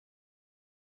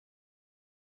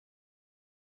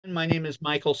My name is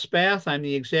Michael Spath. I'm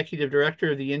the Executive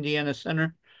Director of the Indiana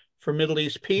Center for Middle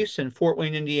East Peace in Fort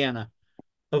Wayne, Indiana,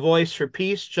 a voice for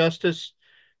peace, justice,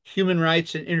 human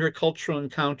rights, and intercultural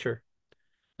encounter.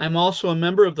 I'm also a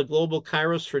member of the Global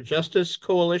Kairos for Justice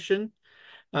Coalition,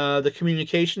 the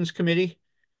Communications Committee.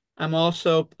 I'm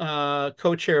also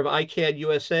co-chair of ICAD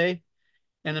USA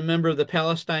and a member of the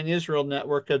Palestine-Israel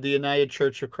Network of the United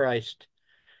Church of Christ.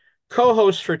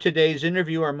 Co-hosts for today's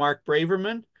interview are Mark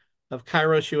Braverman of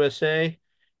Kairos USA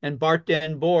and Bart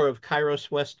Den Boer of Kairos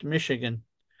West Michigan.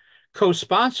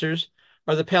 Co-sponsors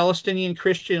are the Palestinian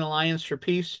Christian Alliance for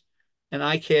Peace and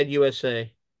ICAD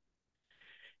USA.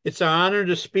 It's our honor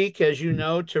to speak, as you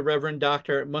know, to Reverend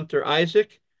Dr. Munther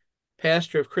Isaac,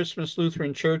 pastor of Christmas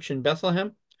Lutheran Church in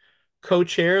Bethlehem,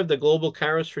 co-chair of the Global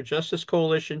Kairos for Justice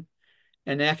Coalition,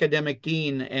 and academic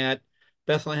dean at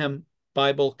Bethlehem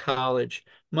Bible College.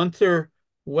 Munther,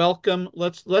 welcome.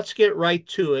 Let's get right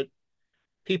to it.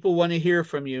 People want to hear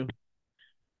from you.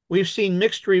 We've seen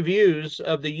mixed reviews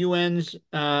of the UN's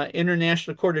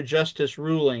International Court of Justice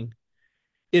ruling.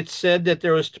 It said that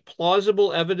there was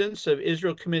plausible evidence of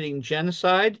Israel committing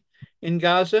genocide in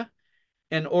Gaza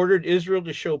and ordered Israel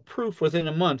to show proof within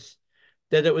a month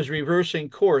that it was reversing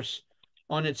course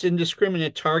on its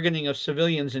indiscriminate targeting of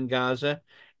civilians in Gaza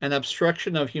and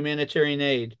obstruction of humanitarian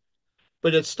aid.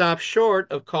 But it stopped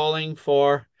short of calling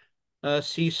for a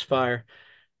ceasefire.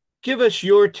 Give us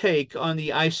your take on the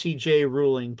ICJ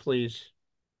ruling, please.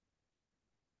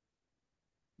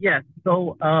 Yes,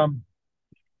 so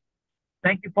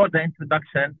thank you for the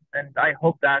introduction, and I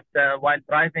hope that while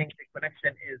driving, the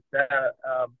connection is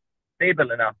stable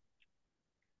enough.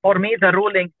 For me, the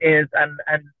ruling is, and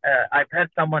I've heard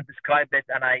someone describe it,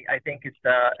 and I think it's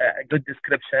a good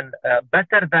description,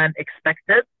 better than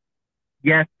expected,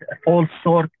 yet falls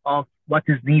short of what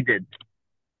is needed.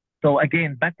 So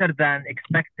again, better than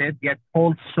expected, yet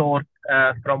falls short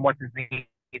from what is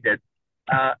needed.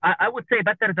 I would say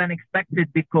better than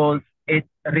expected because it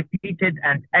repeated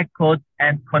and echoed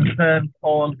and confirmed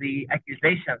all the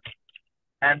accusations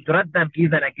and read them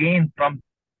even again from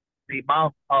the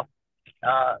mouth of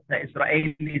the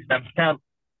Israelis themselves.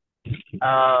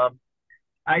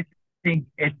 I think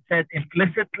it said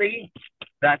implicitly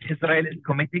that Israel is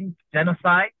committing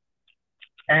genocide.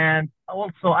 And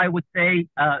also, I would say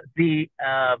the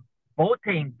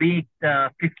voting being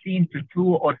 15-2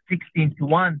 or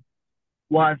 16-1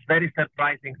 was very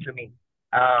surprising to me.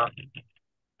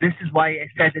 This is why I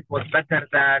said it was better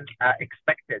than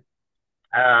expected.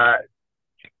 The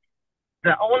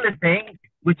only thing,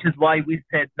 which is why we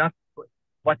said not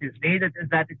what is needed, is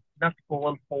that it's not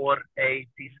called for a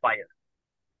ceasefire.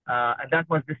 And that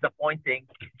was disappointing,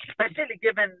 especially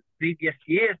given previous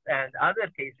years and other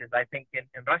cases. I think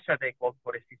in Russia, they called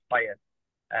for a ceasefire,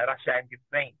 Russia and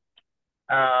Ukraine.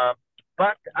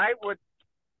 But I would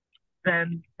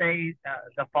then say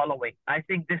the following. I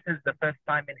think this is the first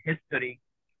time in history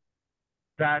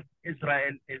that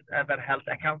Israel is ever held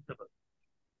accountable.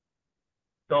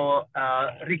 So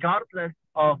regardless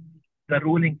of the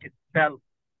ruling itself,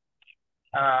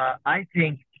 I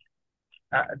think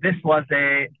this was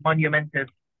a monumentous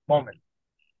moment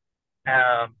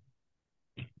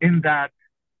in that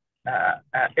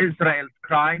Israel's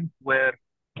crimes were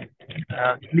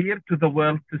clear to the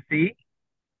world to see.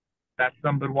 That's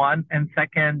number one. And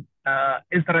second,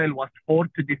 Israel was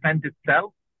forced to defend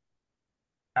itself.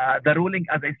 The ruling,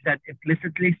 as I said,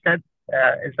 implicitly said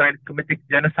Israel is committing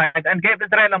genocide and gave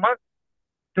Israel a month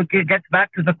to get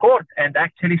back to the court and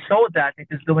actually show that it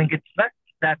is doing its best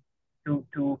that to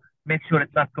make sure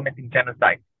it's not committing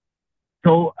genocide.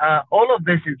 So all of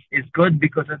this is good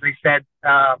because, as I said,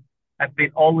 I've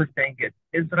been always saying it.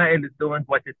 Israel is doing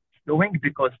what it's doing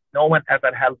because no one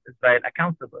ever held Israel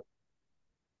accountable.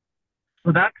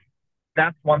 So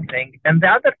that's one thing. And the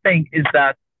other thing is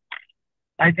that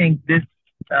I think this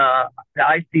the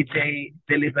ICJ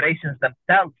deliberations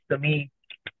themselves, to me,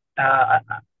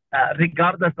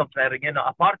 regardless of their,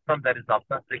 apart from the results,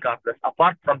 not regardless,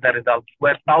 apart from the results,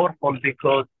 were powerful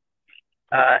because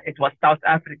it was South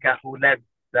Africa who led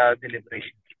the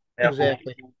deliberations.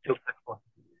 Exactly.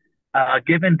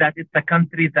 Given that it's a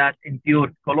country that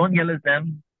endured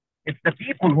colonialism, it's the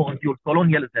people who endured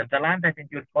colonialism, the land that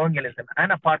endured colonialism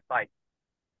and apartheid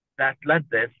that led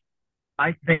this,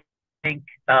 I think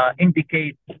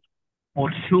indicates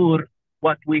for sure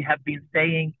what we have been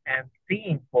saying and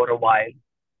seeing for a while,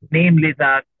 namely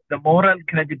that the moral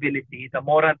credibility, the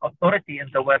moral authority in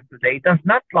the world today does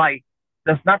not lie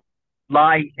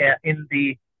in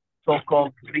the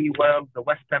so-called free world, the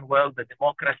Western world, the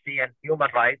democracy and human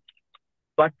rights,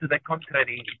 but to the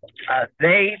contrary,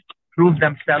 they prove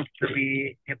themselves to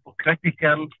be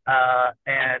hypocritical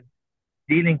and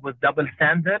dealing with double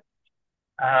standards.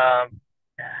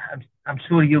 I'm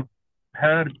sure you've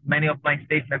heard many of my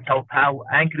statements of how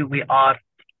angry we are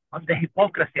on the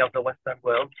hypocrisy of the Western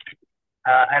world.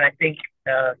 And I think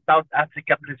South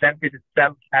Africa presented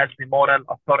itself as the moral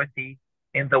authority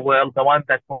in the world, the one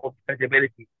that holds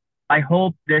credibility. I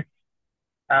hope this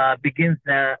begins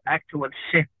the actual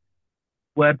shift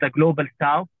where the global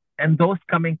South and those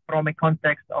coming from a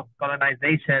context of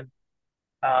colonization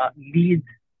lead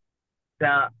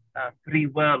the free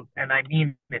world. And I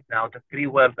mean it now, the free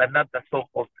world, and not the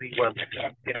so-called free world.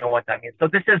 You know what I mean? So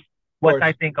this is what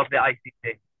I think of the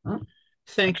ICJ.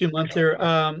 Thank you,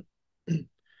 Munther.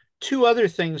 Two other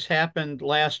things happened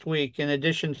last week in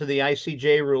addition to the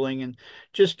ICJ ruling, and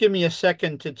just give me a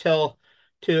second to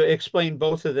explain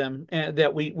both of them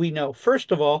that we know.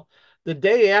 First of all, the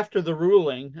day after the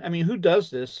ruling, I mean, who does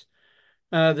this?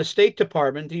 The State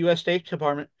Department, the U.S. State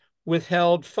Department,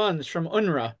 withheld funds from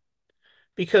UNRWA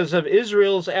because of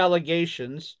Israel's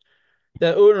allegations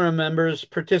that UNRWA members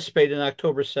participated on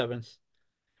October 7th.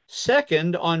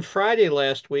 Second, on Friday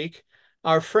last week,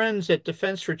 our friends at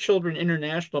Defense for Children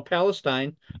International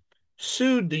Palestine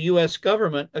sued the U.S.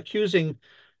 government, accusing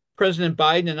President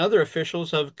Biden and other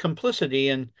officials of complicity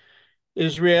in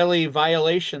Israeli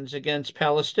violations against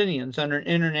Palestinians under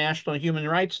international human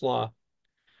rights law.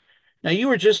 Now, you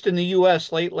were just in the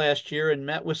U.S. late last year and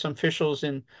met with some officials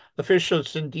in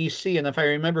D.C., and if I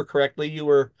remember correctly, you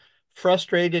were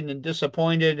frustrated and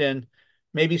disappointed and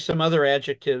maybe some other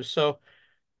adjectives. So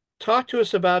talk to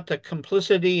us about the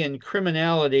complicity and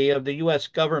criminality of the U.S.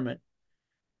 government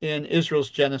in Israel's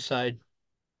genocide.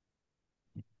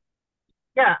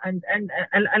 Yeah, and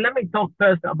let me talk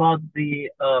first about the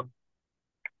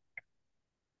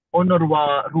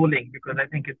UNRWA ruling, because I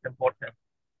think it's important.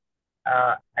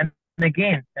 And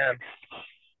again, and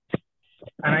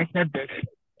I said this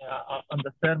on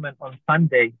the sermon on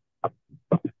Sunday,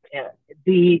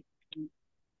 the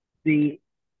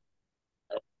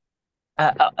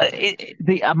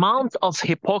amount of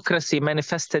hypocrisy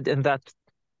manifested in that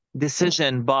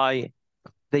decision by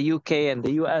the UK and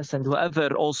the US and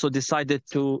whoever also decided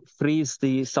to freeze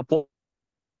the support.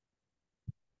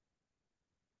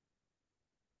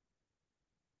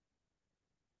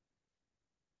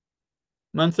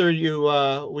 Munther,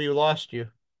 we lost you.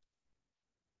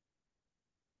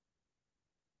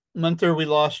 Munther, we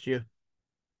lost you.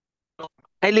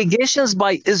 Allegations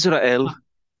by Israel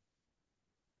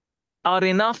are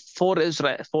enough for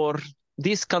Israel, for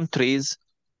these countries,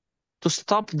 to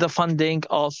stop the funding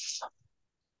of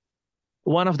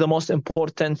one of the most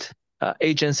important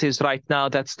agencies right now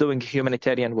that's doing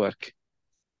humanitarian work.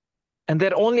 And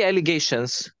they're only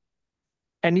allegations.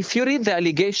 And if you read the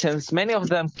allegations, many of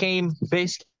them came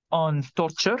based on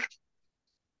torture.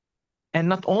 And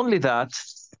not only that,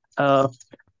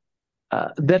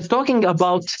 they're talking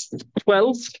about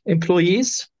 12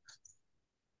 employees.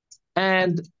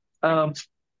 And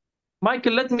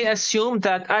Michael, let me assume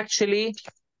that actually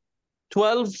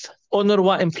 12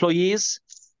 UNRWA employees,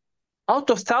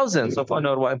 out of thousands of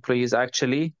UNRWA employees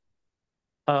actually,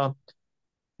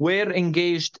 were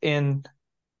engaged in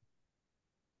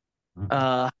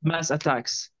mass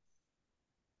attacks.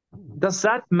 Does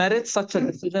that merit such a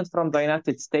decision from the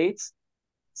United States,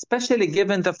 especially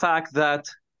given the fact that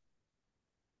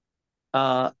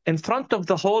in front of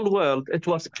the whole world, it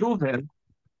was proven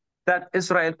that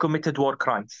Israel committed war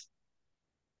crimes?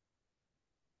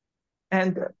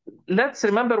 And let's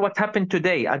remember what happened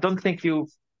today. I don't think you...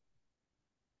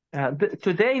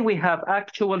 today we have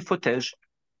actual footage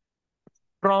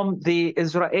from the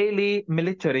Israeli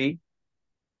military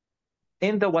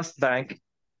in the West Bank,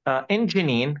 in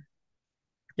Jenin,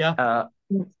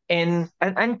 in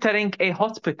entering a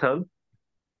hospital,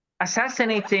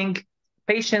 assassinating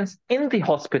patients in the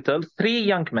hospital, 3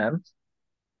 young men,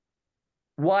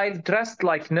 while dressed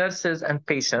like nurses and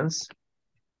patients,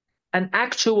 an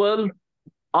actual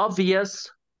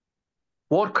obvious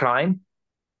war crime.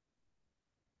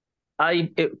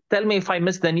 Tell me if I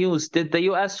missed the news. Did the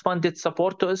U.S. fund its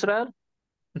support to Israel?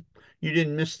 You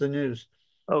didn't miss the news.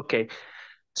 Okay.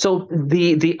 So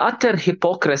the utter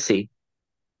hypocrisy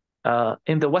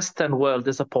in the Western world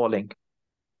is appalling.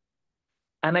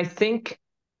 And I think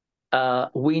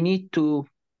we need to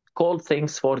call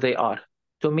things for they are.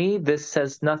 To me, this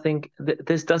says nothing.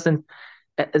 This doesn't.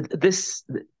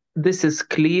 This is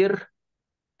clear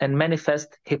and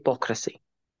manifest hypocrisy,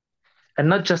 and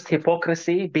not just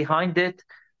hypocrisy. Behind it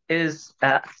is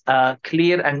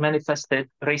clear and manifested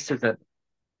racism.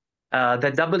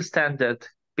 The double standard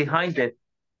behind it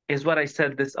is what I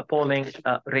said. This appalling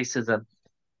racism.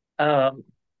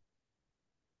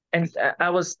 And I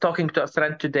was talking to a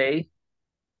friend today.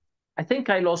 I think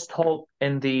I lost hope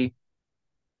in the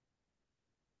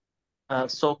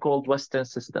so-called Western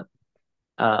system.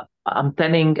 I'm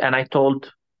telling, and I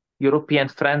told European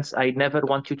friends, I never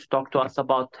want you to talk to us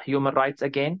about human rights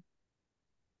again.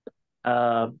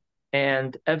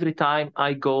 And every time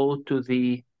I go to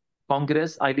the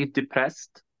Congress, I leave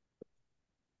depressed.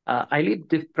 I leave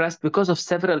depressed because of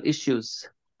several issues.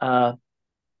 Uh,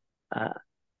 uh,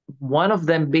 one of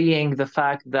them being the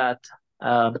fact that,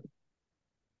 uh,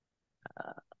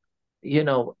 you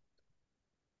know,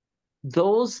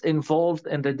 those involved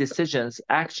in the decisions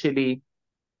actually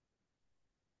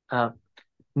uh,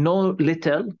 know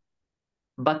little,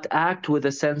 but act with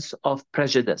a sense of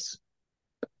prejudice.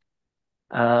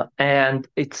 And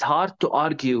it's hard to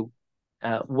argue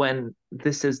when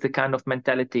this is the kind of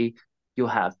mentality you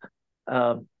have.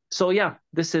 So yeah,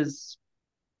 this is,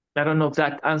 I don't know if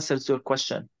that answers your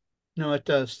question. No, it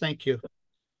does. Thank you.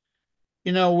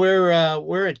 You know, we're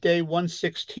at day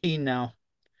 116 now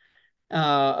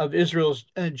of Israel's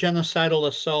genocidal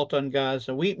assault on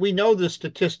Gaza. We know the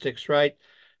statistics, right?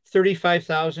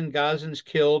 35,000 Gazans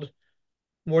killed,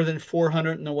 more than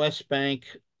 400 in the West Bank,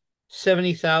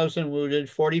 70,000 wounded,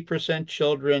 40%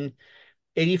 children,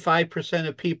 85%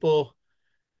 of people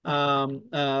um,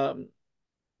 um,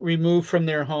 removed from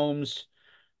their homes.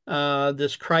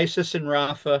 This crisis in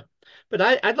Rafah. But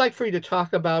I'd like for you to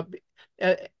talk about,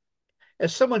 uh,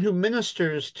 as someone who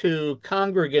ministers to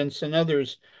congregants and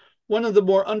others, one of the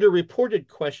more underreported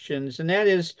questions, and that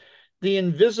is the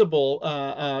invisible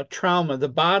trauma, the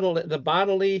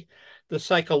bodily, the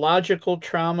psychological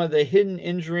trauma, the hidden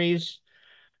injuries,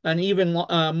 and even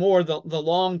more the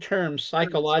long-term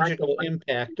psychological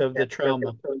impact of the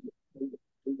trauma.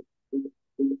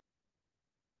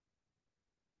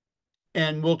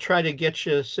 And we'll try to get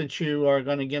you, since you are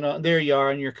going to get on. There you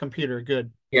are on your computer. Good.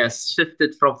 Yes,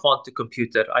 shifted from phone to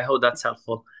computer. I hope that's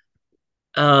helpful.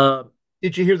 Uh,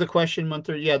 Did you hear the question,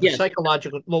 Munther? Yeah, the yes.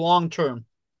 psychological, the long term.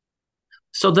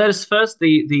 So there's first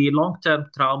the long-term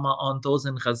trauma on those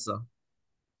in Gaza.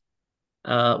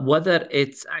 Whether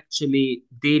it's actually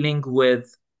dealing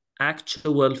with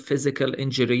actual physical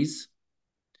injuries.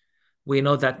 We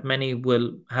know that many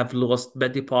will have lost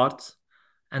body parts.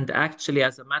 And actually,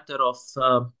 as a matter of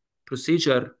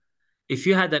procedure, if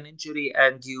you had an injury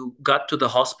and you got to the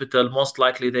hospital, most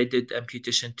likely they did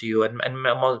amputation to you, and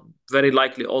very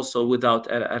likely also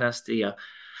without anesthesia,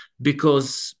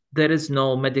 because there is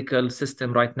no medical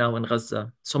system right now in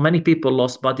Gaza. So many people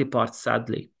lost body parts,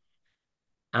 sadly.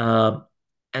 Uh,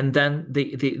 and then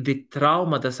the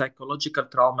trauma, the psychological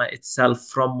trauma itself,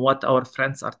 from what our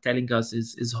friends are telling us,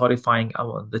 is horrifying.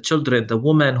 The children, the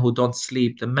women who don't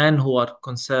sleep, the men who are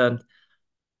concerned,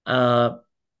 uh,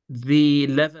 the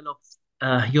level of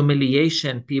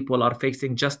humiliation people are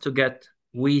facing just to get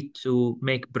wheat to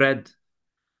make bread.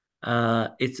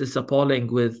 It's appalling,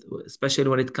 with especially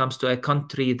when it comes to a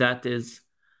country that is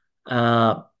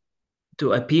to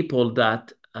a people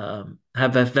that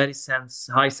have a very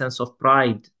high sense of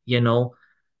pride,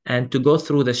 and to go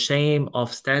through the shame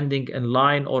of standing in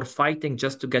line or fighting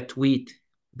just to get wheat.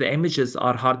 The images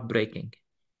are heartbreaking.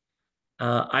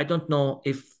 I don't know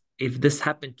if this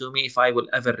happened to me, if I will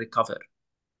ever recover.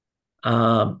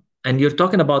 And you're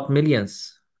talking about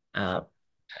millions of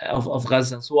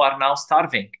Gazans who are now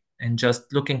starving and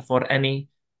just looking for any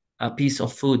piece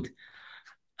of food.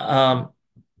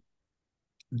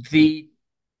 The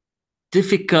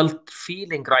difficult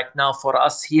feeling right now for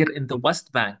us here in the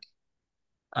West Bank,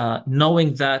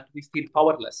 knowing that we feel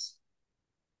powerless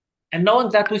and knowing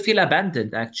that we feel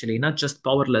abandoned, actually, not just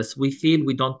powerless. We feel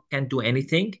we can't do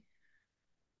anything,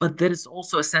 but there is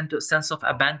also a sense of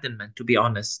abandonment, to be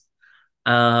honest.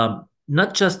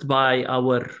 Not just by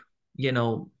our, you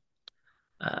know,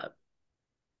 uh,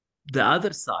 the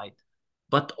other side,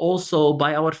 but also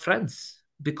by our friends,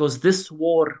 because this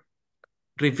war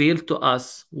revealed to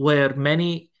us where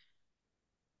many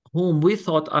whom we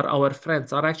thought are our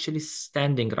friends are actually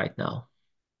standing right now.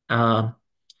 Uh,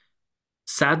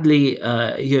 Sadly,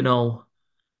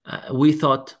 we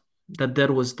thought that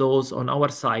there was those on our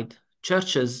side,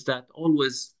 churches that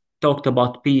always talked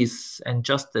about peace and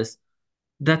justice,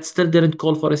 that still didn't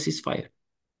call for a ceasefire.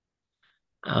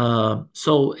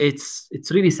 So it's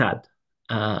really sad,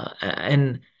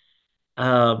 and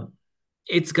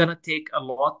it's gonna take a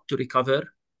lot to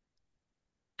recover,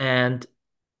 and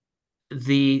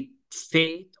the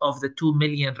fate of the 2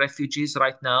 million refugees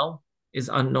right now is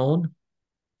unknown.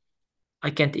 I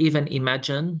can't even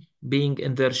imagine being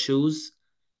in their shoes,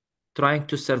 trying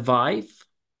to survive,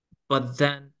 but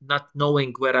then not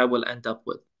knowing where I will end up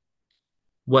with.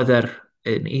 Whether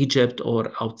in Egypt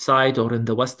or outside or in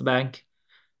the West Bank.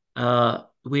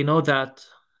 We know that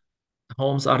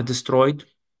homes are destroyed.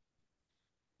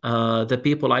 The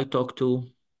people I talked to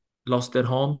lost their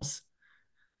homes.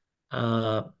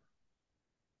 And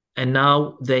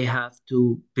now they have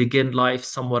to begin life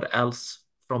somewhere else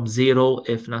from zero,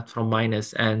 if not from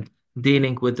minus, and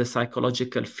dealing with the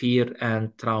psychological fear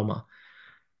and trauma.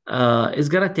 It's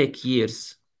gonna take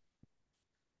years,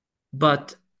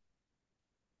 but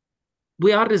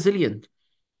we are resilient.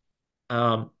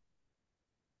 In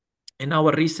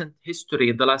our recent history,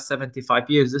 in the last 75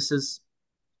 years, this is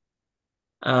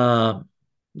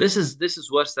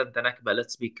worse than the Nakba.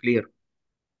 Let's be clear,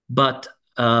 but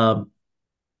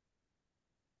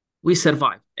we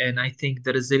survived, and I think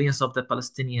the resilience of the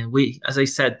Palestinian. As I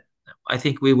said, I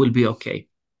think we will be okay.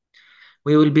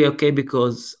 We will be okay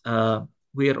because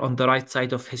we are on the right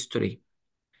side of history.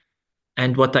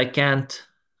 And what I can't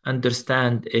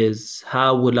understand is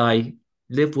how will I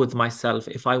live with myself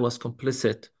if I was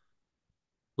complicit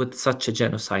with such a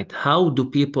genocide? How do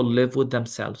people live with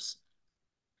themselves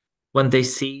when they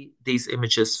see these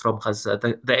images from Gaza,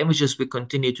 the images we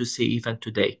continue to see even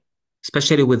today,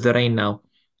 especially with the rain now?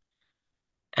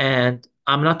 And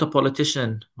I'm not a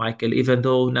politician, Michael, even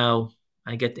though now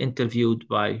I get interviewed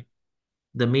by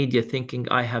the media thinking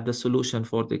I have the solution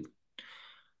for the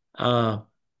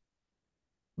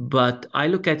but I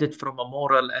look at it from a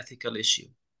moral, ethical issue.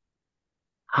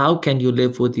 How can you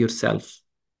live with yourself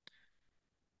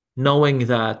knowing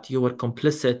that you were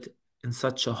complicit in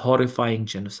such a horrifying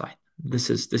genocide? This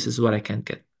is what I can't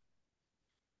get.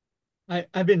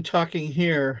 I've been talking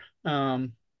here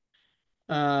in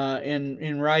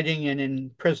writing and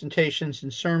in presentations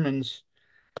and sermons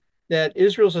that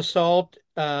Israel's assault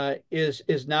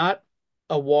is not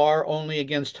a war only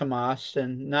against Hamas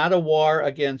and not a war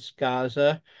against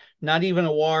Gaza, not even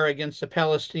a war against the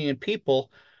Palestinian people,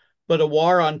 but a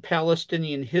war on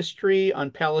Palestinian history,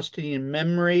 on Palestinian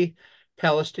memory,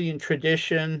 Palestinian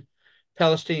tradition,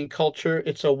 Palestinian culture.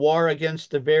 It's a war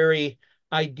against the very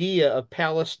idea of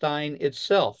Palestine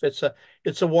itself. It's a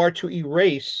war to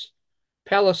erase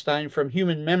Palestine from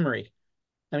human memory.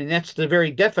 I mean, that's the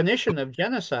very definition of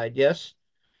genocide, yes?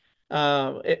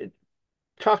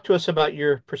 Talk to us about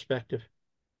your perspective.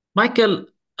 Michael,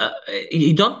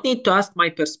 you don't need to ask my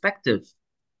perspective.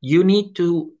 You need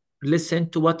to listen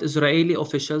to what Israeli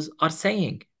officials are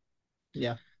saying.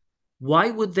 Yeah.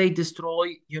 Why would they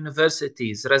destroy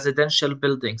universities, residential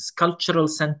buildings, cultural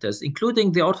centers,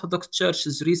 including the Orthodox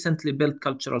Church's recently built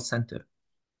cultural center?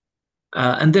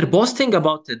 And they're boasting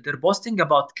about it. They're boasting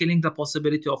about killing the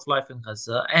possibility of life in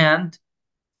Gaza, and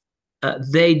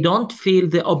they don't feel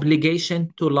the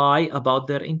obligation to lie about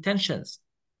their intentions.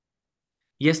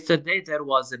 Yesterday, there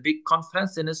was a big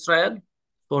conference in Israel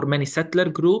for many settler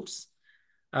groups,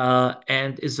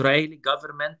 and Israeli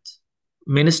government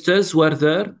ministers were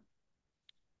there,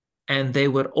 and they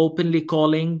were openly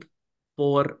calling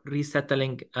for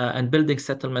resettling and building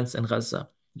settlements in Gaza.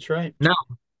 That's right. Now,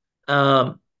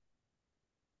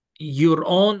 your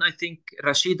own, I think,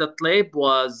 Rashida Tlaib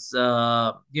was,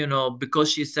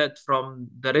 because she said from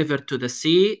the river to the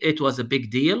sea, it was a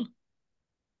big deal.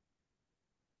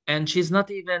 And she's not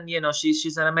even,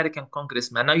 she's an American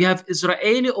congressman. Now you have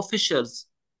Israeli officials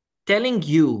telling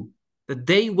you that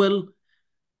they will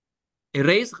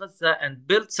erase Gaza and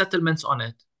build settlements on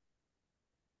it.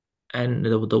 And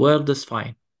the world is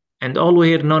fine. And all we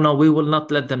hear, no, we will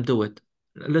not let them do it.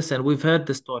 Listen, we've heard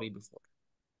the story before.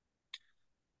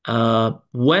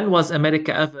 When was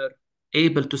America ever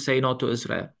able to say no to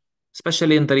Israel,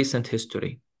 especially in the recent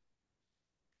history?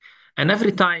 And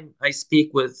every time I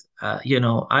speak with,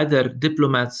 either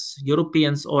diplomats,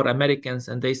 Europeans or Americans,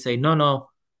 and they say, no,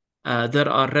 there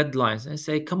are red lines. I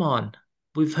say, come on,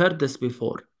 we've heard this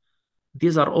before.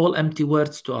 These are all empty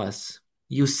words to us.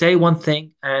 You say one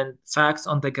thing and facts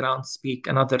on the ground speak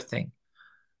another thing.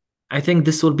 I think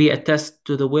this will be a test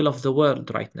to the will of the world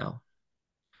right now.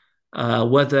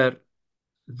 Whether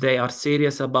they are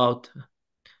serious about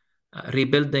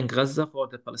rebuilding Gaza for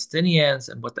the Palestinians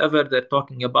and whatever they're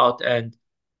talking about, and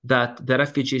that the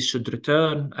refugees should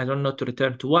return. I don't know to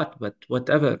return to what, but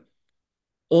whatever.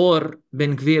 Or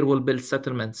Ben Gvir will build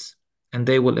settlements and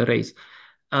they will erase.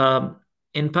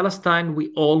 In Palestine,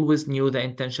 we always knew the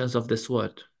intentions of this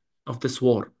war.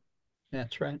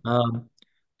 That's right.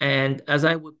 And as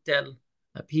I would tell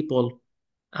people,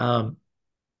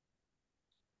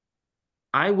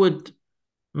 I would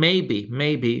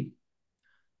maybe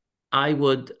I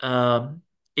would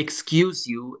excuse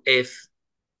you if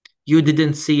you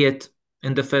didn't see it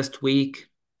in the first week.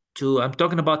 I'm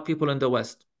talking about people in the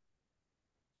West.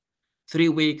 3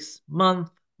 weeks, month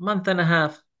and a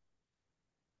half.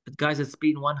 But guys, it's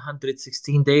been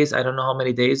 116 days. I don't know how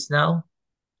many days now.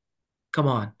 Come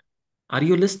on. Are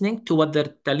you listening to what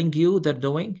they're telling you they're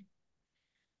doing?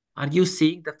 Are you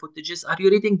seeing the footages? Are you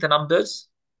reading the numbers?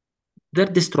 They're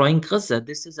destroying Gaza.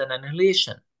 This is an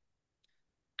annihilation.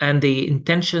 And the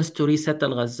intentions to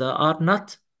resettle Gaza are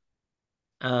not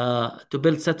to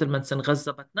build settlements in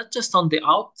Gaza, but not just on the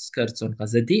outskirts of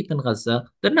Gaza, deep in Gaza.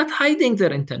 They're not hiding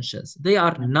their intentions. They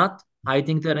are not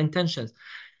hiding their intentions.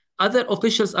 Other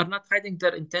officials are not hiding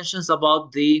their intentions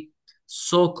about the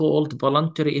so-called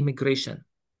voluntary immigration.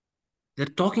 They're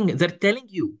telling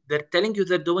you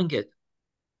they're doing it.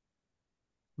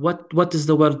 What is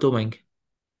the world doing?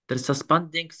 They're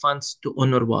suspending funds to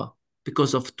UNRWA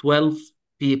because of 12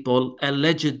 people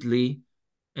allegedly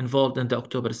involved in the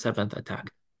October 7th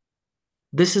attack.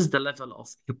 This is the level of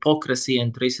hypocrisy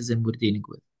and racism we're dealing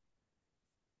with.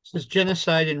 This is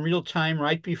genocide in real time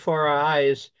right before our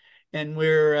eyes. And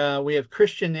we have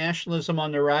Christian nationalism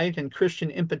on the right and Christian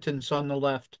impotence on the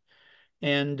left.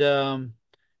 And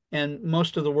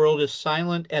most of the world is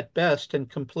silent at best and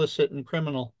complicit and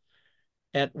criminal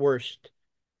at worst.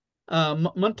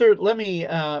 Munther,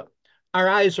 our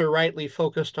eyes are rightly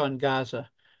focused on Gaza,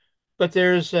 but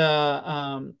that's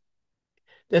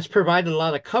provided a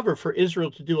lot of cover for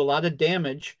Israel to do a lot of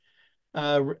damage,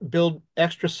 build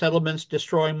extra settlements,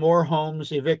 destroy more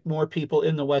homes, evict more people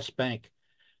in the West Bank.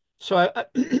 So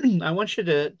I want you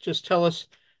to just tell us,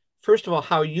 first of all,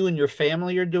 how you and your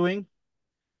family are doing,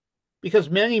 because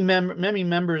many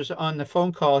members on the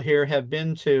phone call here have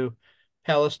been to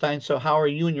Palestine. So how are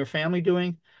you and your family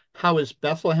doing? How is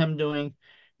Bethlehem doing?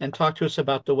 And talk to us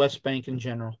about the West Bank in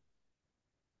general.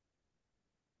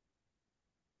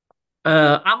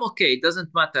 I'm okay. It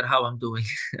doesn't matter how I'm doing.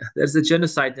 There's a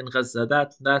genocide in Gaza.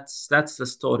 That's the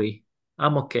story.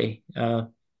 I'm okay.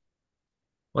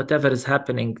 Whatever is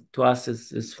happening to us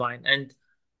is fine. And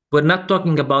we're not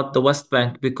talking about the West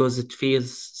Bank because it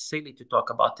feels silly to talk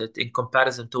about it in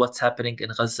comparison to what's happening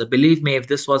in Gaza. Believe me, if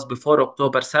this was before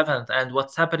October 7th and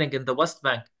what's happening in the West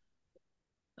Bank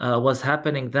was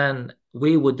happening then,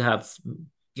 we would have,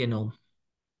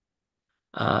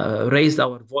 raised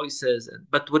our voices.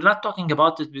 But we're not talking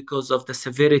about it because of the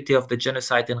severity of the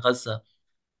genocide in Gaza.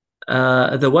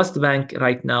 The West Bank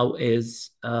right now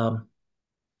is the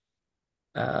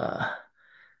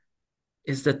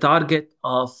target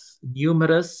of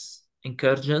numerous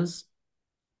incursions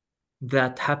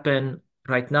that happen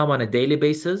right now on a daily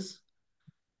basis.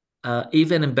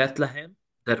 Even in Bethlehem,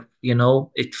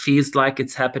 it feels like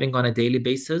it's happening on a daily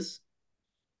basis.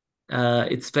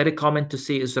 It's very common to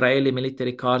see Israeli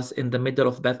military cars in the middle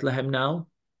of Bethlehem now,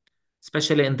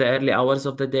 especially in the early hours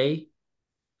of the day.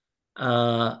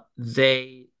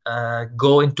 They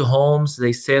go into homes,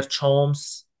 they search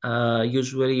homes.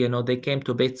 Usually, they came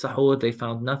to Beit Sahur, they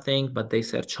found nothing, but they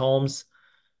search homes.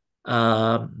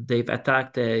 They've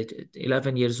attacked a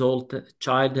 11 years old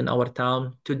child in our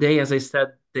town. Today, as I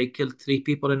said, they killed 3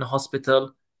 people in a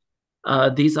hospital.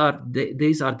 These are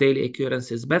daily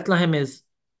occurrences. Bethlehem is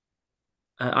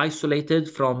isolated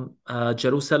from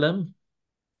Jerusalem.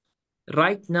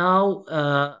 Right now,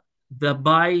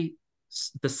 the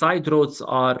side roads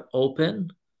are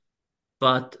open,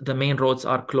 but the main roads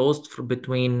are closed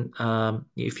between,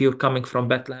 if you're coming from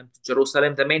Bethlehem to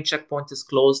Jerusalem, the main checkpoint is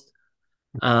closed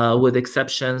with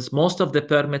exceptions. Most of the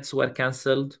permits were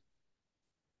canceled.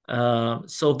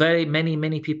 So very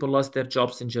many people lost their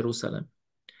jobs in Jerusalem.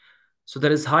 So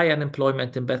there is high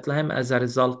unemployment in Bethlehem as a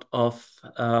result of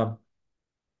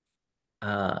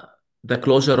the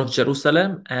closure of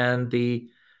Jerusalem and the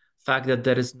fact that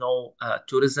there is no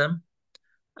tourism.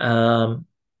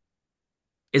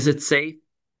 Is it safe?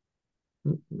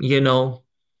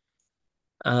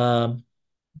 Um,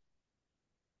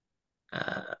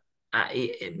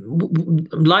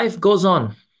 life goes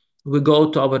on. We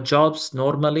go to our jobs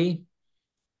normally.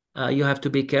 You have to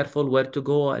be careful where to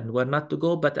go and where not to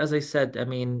go. But as I said,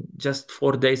 just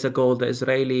 4 days ago, the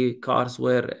Israeli cars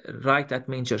were right at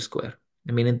Manger Square.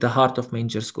 In the heart of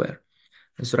Manger Square,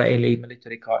 Israeli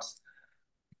military cars.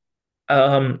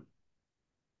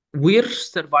 We're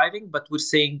surviving, but we're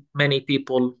seeing many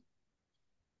people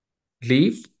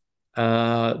leave.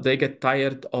 They get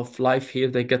tired of life here.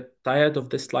 They get tired of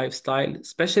this lifestyle,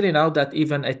 especially now that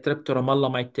even a trip to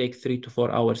Ramallah might take 3 to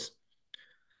 4 hours.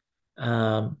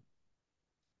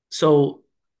 So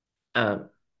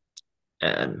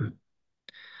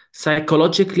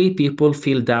psychologically, people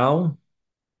feel down.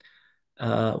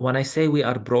 When I say we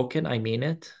are broken, I mean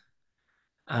it.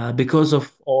 Because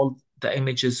of all the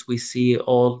images we see,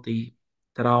 all the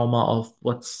trauma of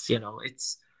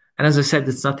and as I said,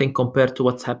 it's nothing compared to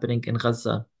what's happening in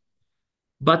Gaza.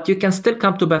 But you can still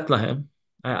come to Bethlehem.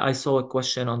 I saw a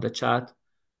question on the chat.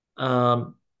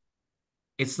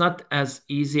 It's not as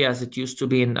easy as it used to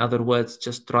be. In other words,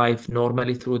 just drive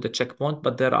normally through the checkpoint,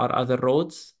 but there are other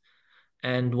roads.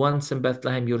 And once in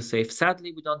Bethlehem, you're safe.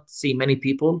 Sadly, we don't see many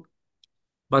people,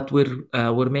 but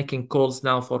we're making calls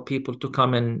now for people to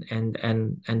come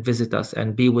and visit us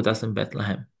and be with us in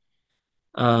Bethlehem.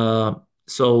 Uh,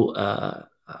 so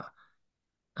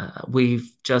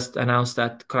we've just announced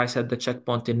that Christ at the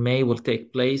Checkpoint in May will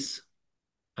take place.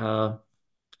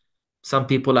 Some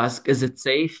people ask, is it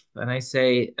safe? And I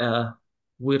say,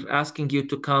 we're asking you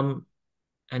to come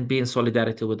and be in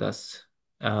solidarity with us,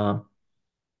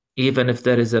 even if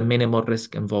there is a minimal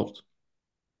risk involved.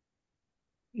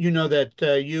 You know that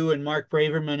you and Mark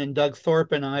Braverman and Doug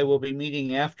Thorpe and I will be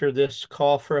meeting after this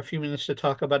call for a few minutes to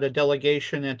talk about a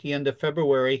delegation at the end of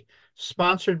February,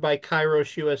 sponsored by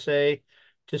Kairos USA,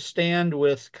 to stand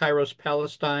with Kairos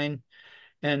Palestine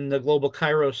and the Global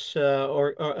Kairos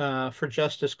for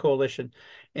Justice Coalition.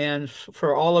 And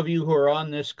for all of you who are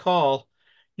on this call,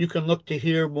 you can look to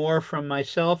hear more from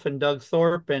myself and Doug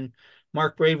Thorpe and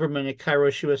Mark Braverman at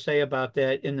Kairos USA about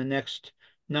that in the next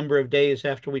number of days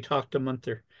after we talk to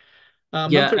Munther.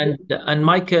 Yeah, Munther, and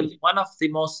Michael, one of the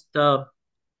most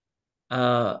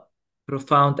uh,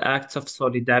 profound acts of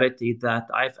solidarity that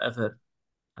I've ever,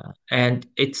 and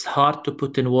it's hard to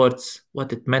put in words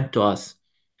what it meant to us,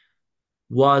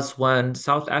 was when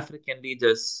South African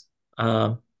leaders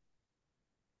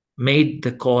made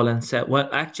the call and said, well,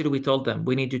 actually, we told them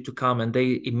we need you to come, and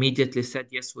they immediately said,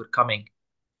 yes, we're coming.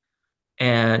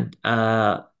 And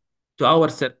to our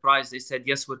surprise, they said,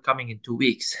 yes, we're coming in 2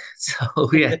 weeks. So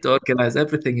we had to organize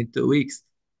everything in 2 weeks,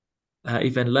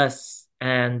 even less.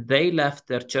 And they left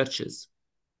their churches,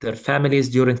 their families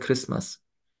during Christmas.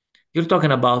 You're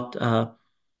talking about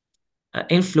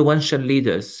influential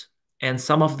leaders, and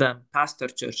some of them pastor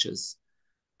churches,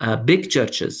 big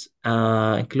churches,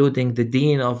 including the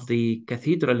dean of the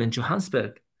cathedral in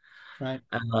Johannesburg. right.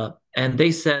 And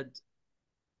they said,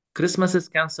 Christmas is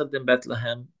canceled in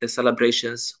Bethlehem, the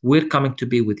celebrations, we're coming to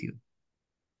be with you.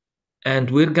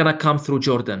 And we're going to come through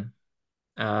Jordan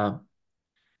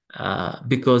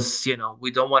because,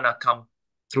 we don't want to come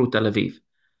through Tel Aviv.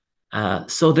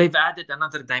 So they've added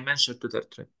another dimension to their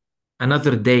trip,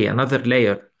 another day, another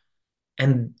layer.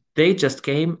 And they just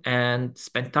came and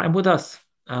spent time with us.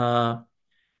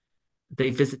 They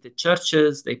visited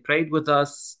churches, they prayed with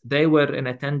us. They were in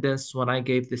attendance when I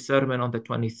gave the sermon on the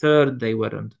 23rd. They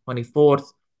were on the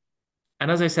 24th. And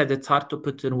as I said, it's hard to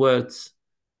put in words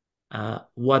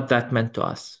what that meant to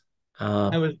us.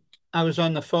 I was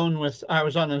on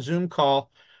a Zoom call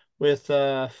with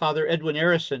Father Edwin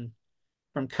Arison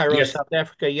from Kairos, Yes. South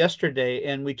Africa yesterday,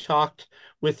 and we talked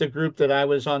with the group that I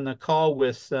was on the call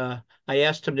with. I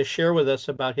asked him to share with us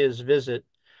about his visit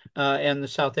and the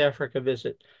South Africa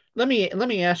visit. Let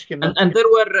me ask you, And there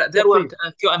were yeah, please.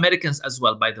 a few Americans as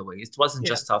well, by the way. It wasn't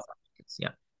Yeah. just South Africans. Yeah.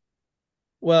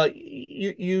 Well,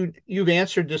 you've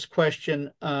answered this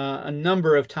question a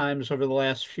number of times over the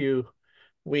last few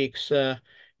weeks.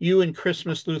 You and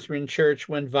Christmas Lutheran Church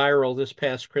went viral this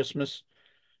past Christmas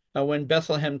when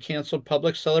Bethlehem canceled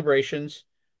public celebrations,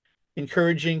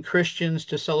 encouraging Christians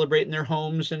to celebrate in their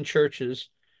homes and churches.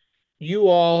 You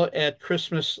all at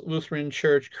Christmas Lutheran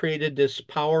Church created this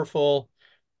powerful,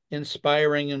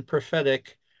 inspiring, and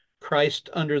prophetic Christ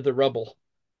under the rubble.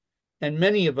 And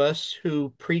many of us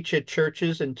who preach at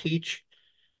churches and teach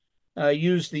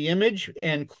used the image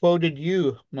and quoted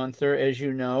you, Munther, as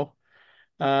you know.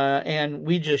 And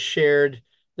we just shared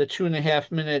the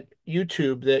 2.5 minute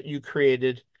YouTube that you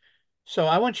created. So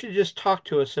I want you to just talk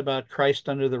to us about Christ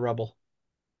under the rubble.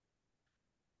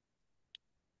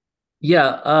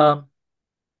 Yeah.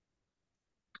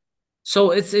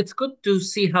 So it's good to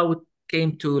see how it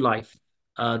came to life,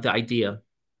 the idea.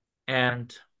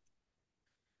 And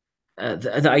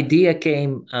the idea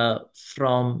came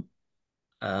from,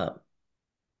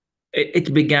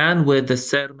 it began with the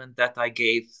sermon that I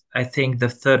gave, I think, the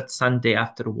third Sunday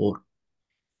after war.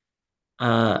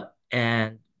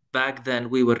 And back then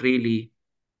we were really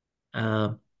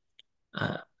uh,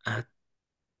 uh, uh,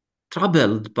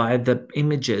 troubled by the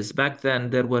images. Back then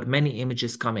there were many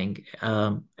images coming.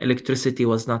 Electricity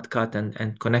was not cut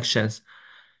and connections.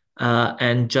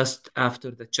 And just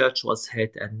after the church was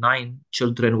hit and 9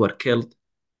 children were killed.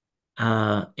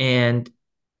 And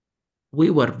we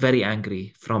were very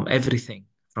angry from everything,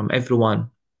 from everyone,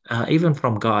 even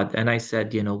from God. And I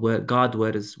said,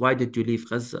 why did you leave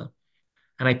Gaza?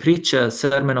 And I preach a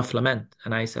sermon of lament.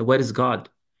 And I said, where is God?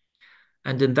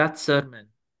 And in that sermon,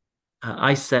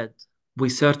 I said, we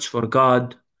search for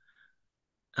God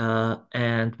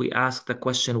and we ask the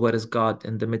question, where is God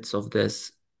in the midst of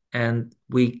this? And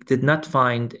we did not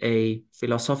find a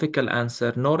philosophical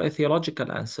answer nor a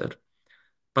theological answer,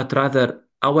 but rather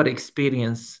our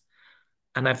experience.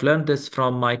 And I've learned this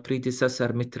from my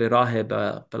predecessor, Mitri Rahib,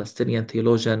 a Palestinian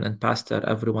theologian and pastor,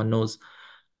 everyone knows,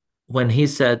 when he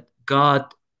said,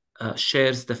 God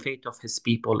shares the fate of his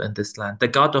people in this land. The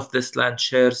God of this land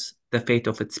shares the fate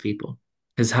of its people.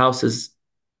 His house is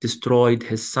destroyed,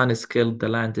 his son is killed, the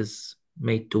land is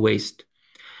made to waste.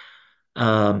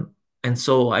 And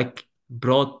so I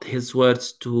brought his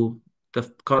words to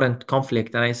the current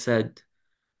conflict, and I said,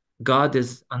 God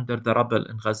is under the rubble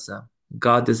in Gaza.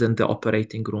 God is in the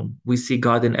operating room. We see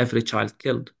God in every child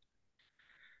killed.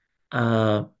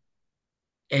 And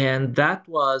that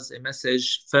was a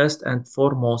message first and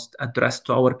foremost addressed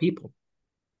to our people.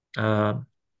 I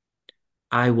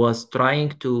was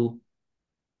trying to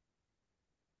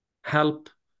help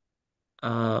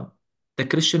the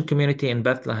Christian community in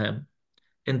Bethlehem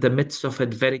in the midst of a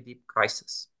very deep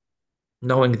crisis,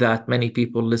 knowing that many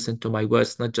people listen to my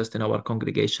words, not just in our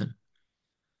congregation.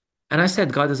 And I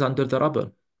said, God is under the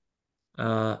rubble.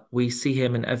 We see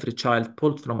him in every child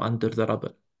pulled from under the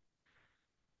rubble.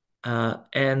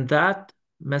 And that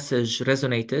message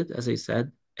resonated, as I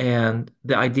said, and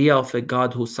the idea of a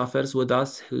God who suffers with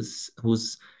us, who's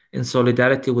in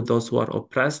solidarity with those who are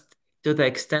oppressed, to the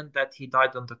extent that he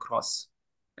died on the cross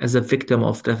as a victim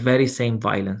of the very same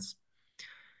violence.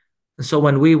 And so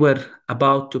when we were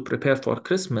about to prepare for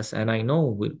Christmas, and I know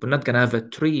we're not going to have a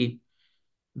tree,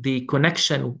 the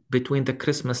connection between the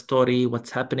Christmas story,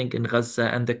 what's happening in Gaza,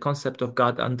 and the concept of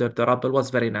God under the rubble was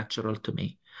very natural to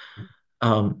me.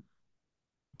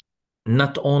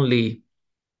 Not only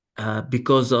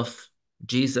because of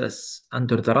Jesus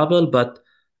under the rubble, but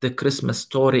the Christmas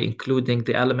story, including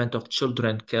the element of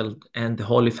children killed and the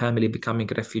Holy Family becoming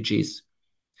refugees.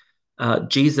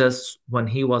 Jesus, when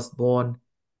he was born,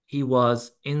 he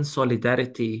was in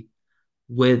solidarity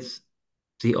with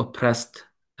the oppressed,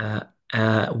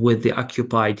 with the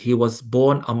occupied. He was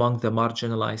born among the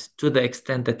marginalized to the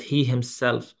extent that he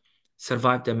himself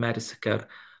survived a massacre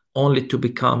only to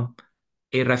become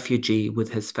a refugee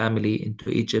with his family into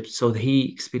Egypt. So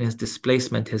he experienced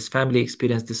displacement, his family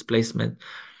experienced displacement.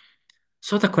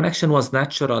 So the connection was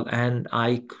natural, and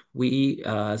we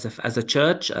as a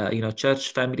church,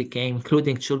 church family came,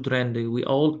 including children. We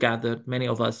all gathered, many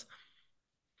of us,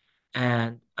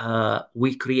 and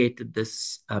we created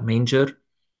this manger.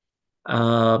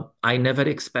 I never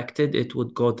expected it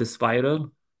would go this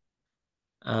viral.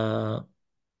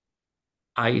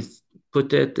 I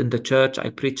put it in the church. I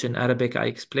preach in Arabic. I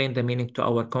explained the meaning to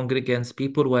our congregants.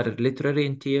 People were literally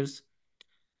in tears.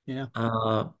 Yeah.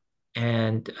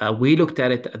 And we looked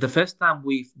at it the first time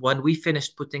when we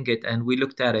finished putting it and we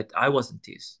looked at it, I was in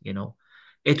tears,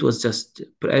 It was just,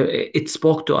 it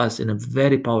spoke to us in a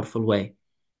very powerful way.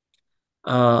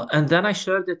 And then I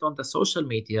shared it on the social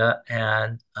media,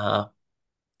 and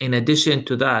in addition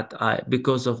to that,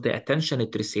 because of the attention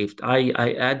it received, I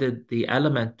added the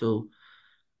element to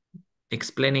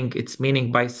explaining its meaning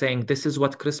by saying, this is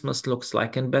what Christmas looks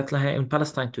like in Bethlehem, in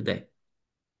Palestine today.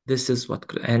 This is what,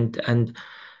 and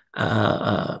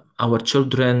our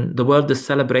children, the world is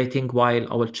celebrating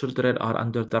while our children are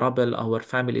under the rubble, our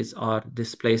families are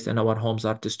displaced, and our homes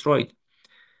are destroyed.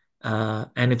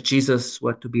 And if Jesus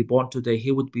were to be born today,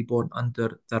 he would be born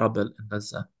under the rubble in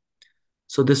Gaza.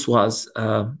 So this was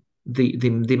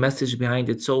the message behind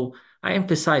it. So I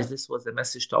emphasize this was a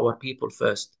message to our people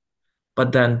first,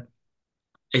 but then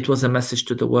it was a message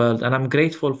to the world. And I'm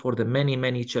grateful for the many,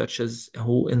 many churches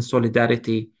who, in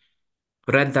solidarity,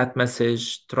 read that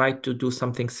message, tried to do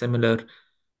something similar.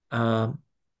 And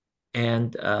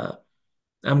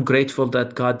I'm grateful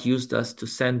that God used us to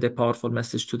send a powerful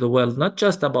message to the world, not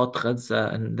just about Gaza,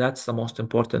 and that's the most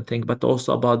important thing, but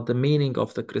also about the meaning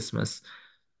of the Christmas,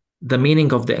 the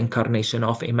meaning of the incarnation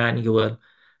of Emmanuel,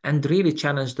 and really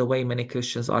challenge the way many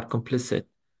Christians are complicit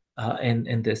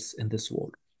in this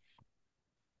war.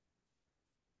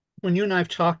 When you and I've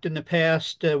talked in the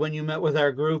past, when you met with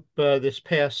our group this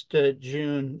past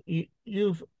June,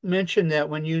 you've mentioned that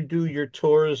when you do your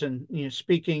tours and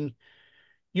speaking,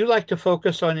 you like to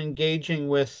focus on engaging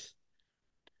with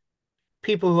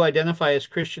people who identify as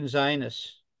Christian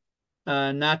Zionists,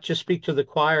 not just speak to the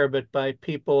choir, but by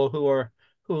people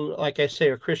who, like I say,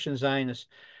 are Christian Zionists.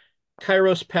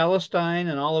 Kairos Palestine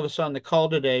and all of us on the call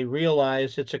today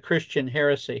realize it's a Christian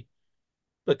heresy.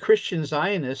 But Christian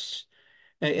Zionists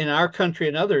in our country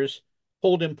and others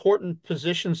hold important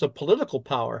positions of political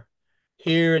power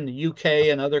here in the UK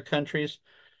and other countries.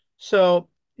 So,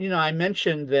 I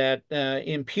mentioned that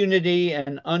impunity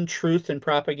and untruth and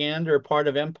propaganda are part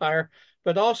of empire,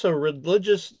 but also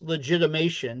religious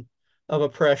legitimation of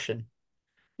oppression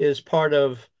is part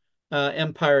of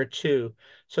Empire 2.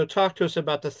 So talk to us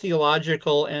about the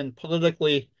theological and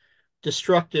politically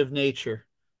destructive nature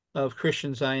of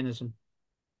Christian Zionism.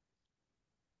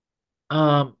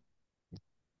 Um,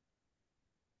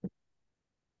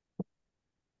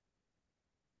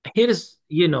 here's,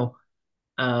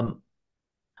 um,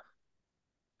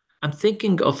 I'm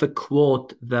thinking of a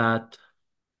quote that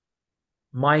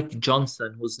Mike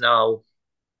Johnson, who's now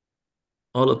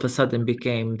all of a sudden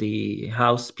became the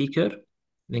House Speaker,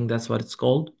 I think that's what it's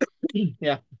called.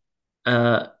 Yeah.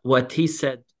 What he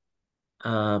said,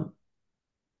 um,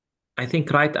 I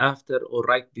think right after or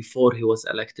right before he was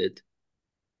elected.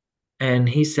 And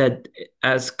he said,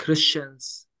 as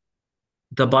Christians,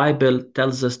 the Bible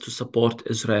tells us to support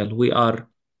Israel.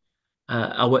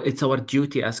 It's our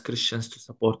duty as Christians to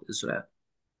support Israel.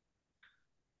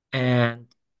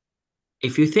 And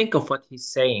if you think of what he's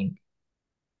saying,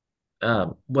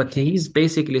 what he's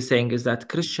basically saying is that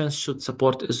Christians should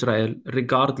support Israel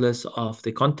regardless of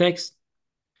the context,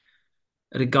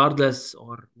 regardless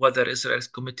or whether Israel is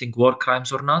committing war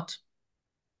crimes or not.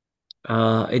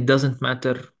 It doesn't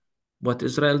matter what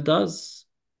Israel does.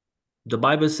 The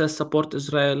Bible says support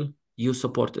Israel, you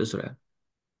support Israel.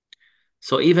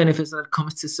 So even if Israel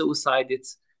commits a suicide,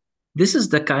 this is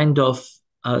the kind of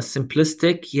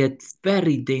simplistic yet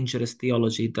very dangerous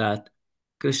theology that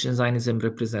Christian Zionism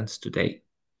represents today.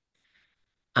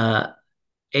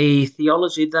 A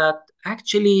theology that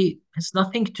actually has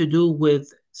nothing to do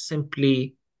with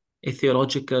simply a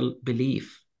theological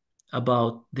belief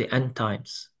about the end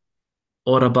times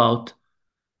or about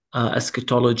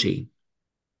eschatology,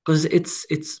 because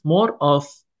it's more of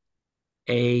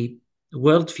a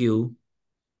worldview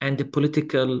and a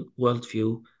political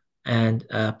worldview, and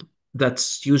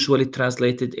that's usually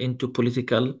translated into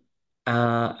political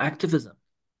activism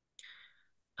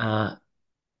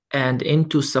and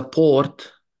into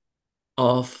support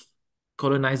of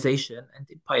colonization and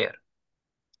empire.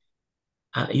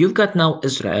 You've got now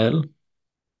Israel,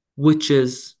 which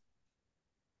is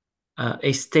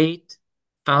a state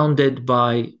founded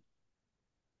by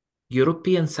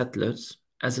European settlers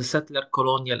as a settler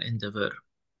colonial endeavor,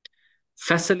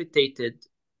 facilitated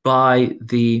by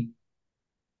the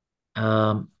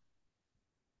um,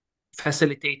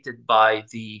 facilitated by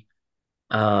the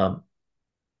um,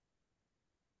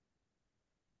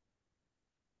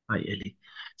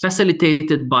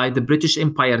 facilitated by the British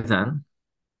Empire then,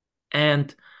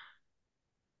 and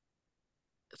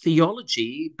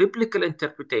theology, biblical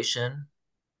interpretation,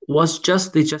 was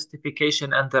just the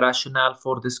justification and the rationale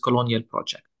for this colonial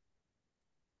project.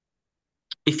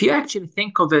 If you actually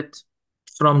think of it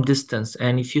from distance,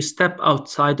 and if you step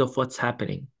outside of what's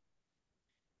happening,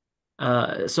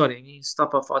 you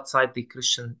step off outside the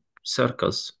Christian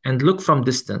circles and look from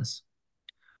distance,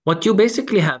 what you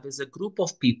basically have is a group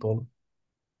of people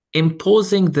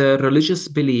imposing their religious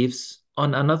beliefs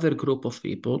on another group of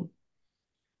people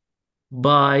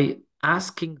by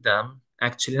asking them,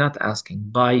 actually not asking,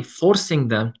 by forcing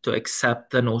them to accept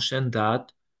the notion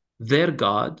that their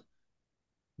God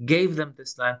gave them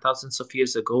this land thousands of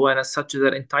years ago, and as such,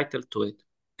 they're entitled to it.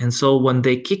 And so when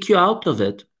they kick you out of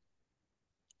it,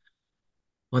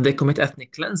 when they commit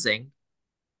ethnic cleansing,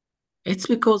 it's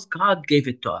because God gave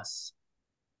it to us.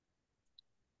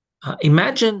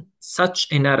 Imagine such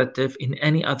a narrative in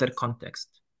any other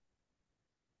context.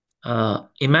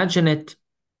 Imagine it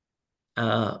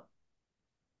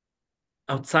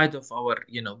outside of our,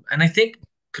 and I think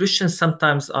Christians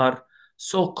sometimes are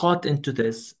so caught into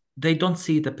this, they don't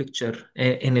see the picture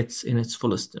in its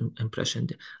fullest impression.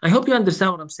 I hope you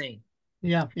understand what I'm saying.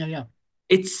 Yeah.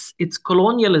 It's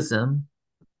colonialism,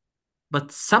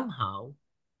 but somehow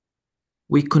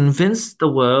we convince the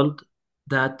world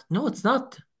that no, it's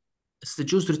not. It's the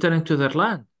Jews returning to their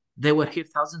land. They were here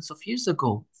thousands of years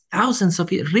ago. Thousands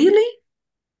of years. Really?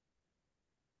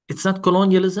 It's not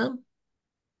colonialism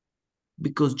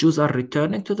because Jews are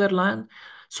returning to their land.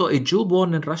 So a Jew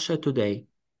born in Russia today,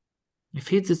 if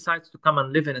he decides to come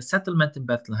and live in a settlement in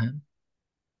Bethlehem,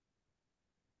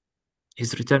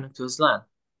 he's returning to his land.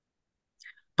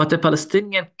 But a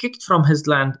Palestinian kicked from his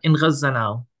land in Gaza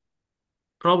now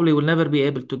probably will never be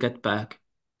able to get back.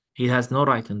 He has no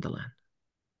right in the land.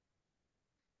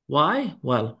 Why?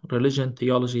 Well, religion,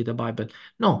 theology, the Bible.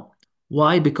 No.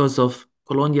 Why? Because of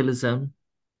colonialism.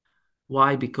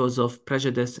 Why? Because of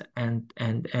prejudice and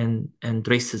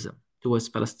racism towards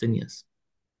Palestinians.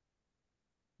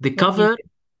 The cover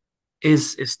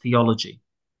is theology.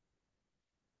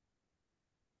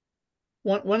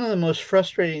 One of the most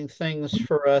frustrating things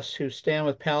for us who stand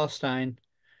with Palestine,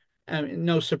 I mean,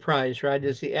 no surprise, right,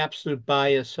 is the absolute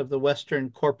bias of the Western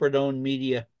corporate-owned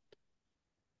media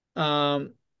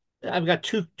I've got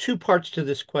two parts to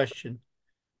this question.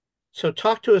 So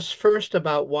talk to us first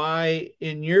about why,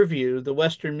 in your view, the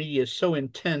Western media is so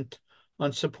intent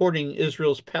on supporting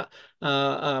Israel's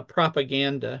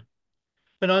propaganda.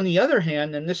 But on the other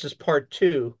hand, and this is part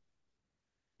two,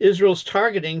 Israel's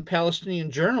targeting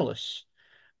Palestinian journalists.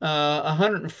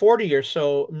 140 or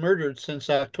so murdered since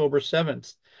October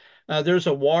 7th. There's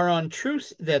a war on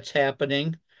truth that's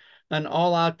happening, an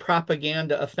all-out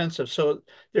propaganda offensive. So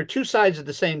there are two sides of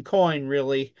the same coin,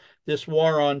 really, this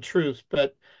war on truth.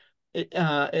 But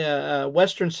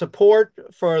Western support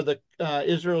for the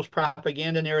Israel's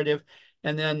propaganda narrative,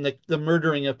 and then the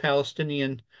murdering of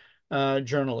Palestinian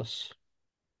journalists.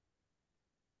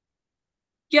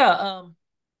 Yeah,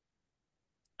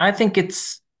 I think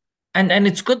it's and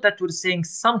it's good that we're seeing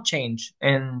some change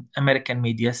in American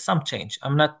media, some change.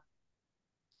 I'm not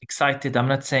excited. I'm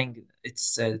not saying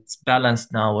it's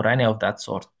balanced now or any of that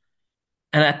sort.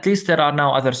 And at least there are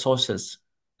now other sources.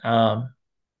 Um,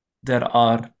 there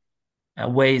are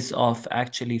ways of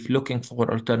actually looking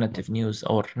for alternative news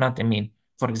or not. I mean,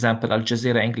 for example, Al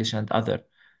Jazeera English and other.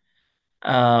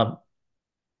 Uh,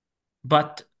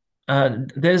 but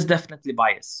there is definitely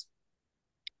bias,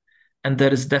 and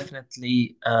there is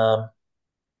definitely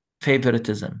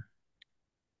favoritism,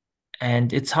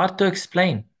 and it's hard to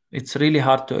explain. It's really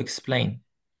hard to explain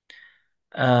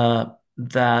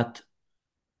that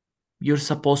you're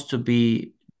supposed to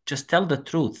be just tell the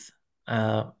truth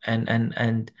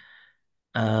and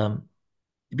um,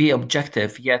 be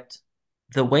objective. Yet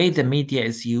the way the media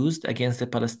is used against the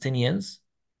Palestinians,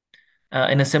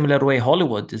 in a similar way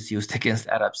Hollywood is used against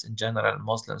Arabs in general,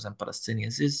 Muslims and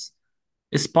Palestinians,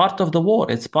 is part of the war.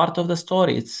 It's part of the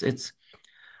story. It's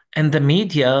and the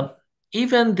media,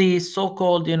 even the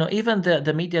so-called, even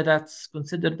the media that's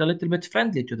considered a little bit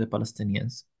friendly to the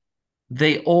Palestinians,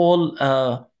 they all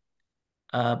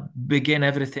begin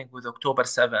everything with October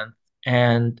 7th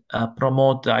and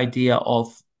promote the idea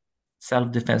of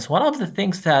self-defense. One of the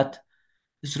things that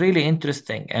is really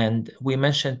interesting, and we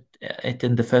mentioned it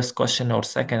in the first question or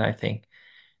second, I think,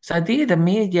 is the idea the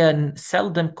media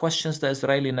seldom questions the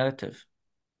Israeli narrative.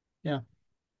 Yeah.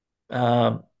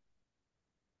 Uh,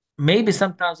 Maybe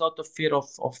sometimes out of fear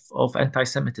of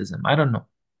anti-Semitism. I don't know.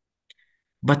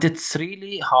 But it's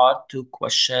really hard to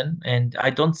question, and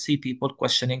I don't see people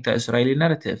questioning the Israeli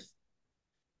narrative.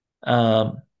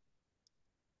 Um,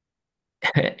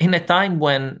 in a time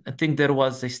when I think there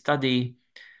was a study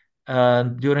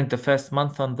during the first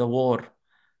month on the war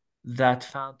that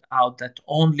found out that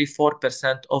only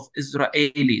 4% of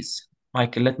Israelis,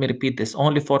 Michael, let me repeat this,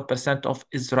 only 4% of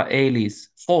Israelis,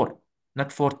 4,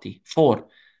 not 40, 4,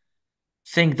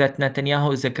 think that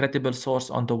Netanyahu is a credible source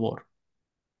on the war.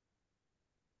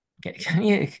 Can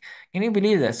you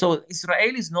believe that? So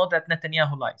Israelis know that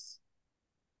Netanyahu lies.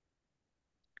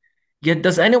 Yet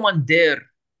does anyone dare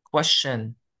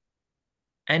question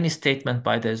any statement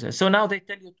by the Israel? So now they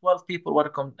tell you 12 people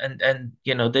were and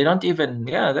they don't even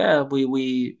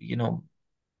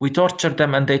we tortured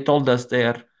them and they told us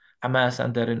they're Hamas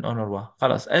and they're in UNRWA.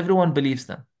 Khalas, everyone believes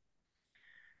them,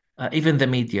 even the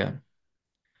media.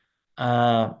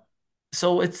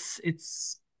 So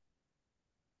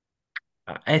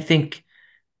I think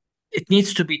it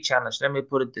needs to be challenged. Let me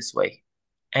put it this way.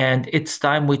 And it's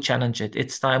time we challenge it.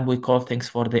 It's time we call things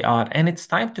for they are. And it's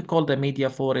time to call the media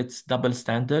for its double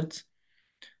standards.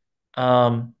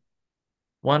 One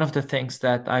of the things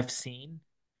that I've seen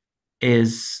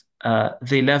is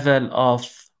the level of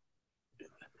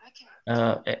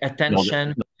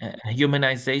attention,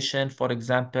 humanization, for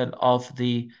example, of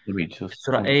the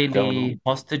Israeli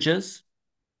hostages.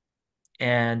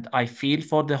 And I feel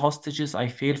for the hostages, I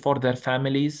feel for their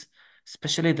families,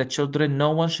 especially the children.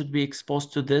 No one should be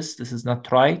exposed to this. This is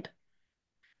not right.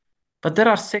 But there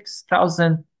are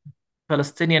 6,000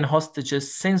 Palestinian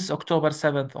hostages since October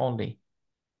 7th only.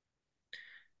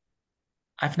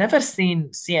 I've never seen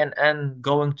CNN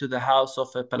going to the house of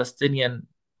a Palestinian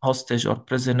hostage or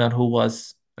prisoner who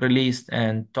was released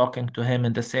and talking to him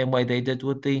in the same way they did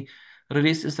with the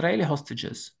released Israeli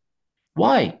hostages.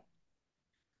 Why?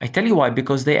 I tell you why,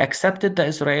 because they accepted the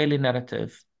Israeli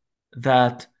narrative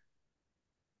that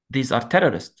these are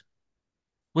terrorists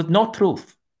with no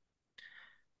proof.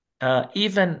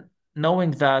 Even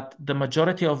knowing that the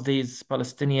majority of these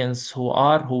Palestinians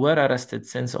who were arrested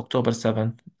since October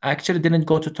 7th actually didn't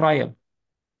go to trial.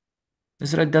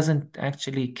 Israel doesn't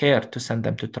actually care to send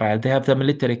them to trial. They have the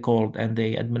military court and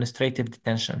the administrative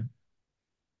detention.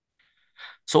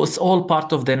 So it's all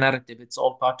part of the narrative. It's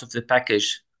all part of the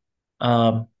package,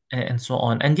 and so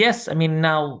on. And yes, I mean,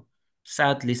 now,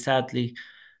 sadly,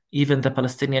 Even the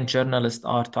Palestinian journalists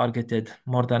are targeted.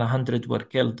 More than 100 were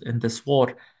killed in this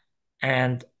war.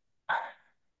 And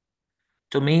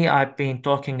to me, I've been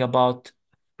talking about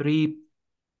three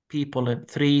people in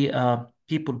three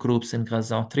people groups in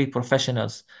Gaza, three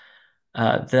professionals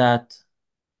that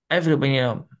everybody,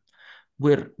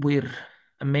 we're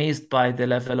amazed by the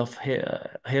level of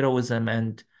heroism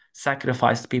and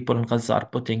sacrifice people in Gaza are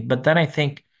putting. But then I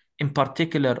think, in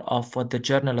particular, of what the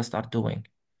journalists are doing.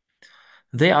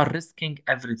 They are risking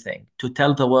everything to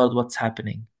tell the world what's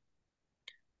happening.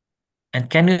 And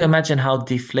can you imagine how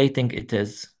deflating it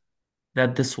is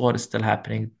that this war is still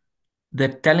happening? They're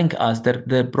telling us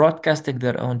they're broadcasting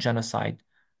their own genocide,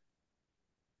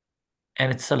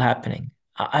 and it's still happening.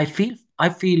 I feel,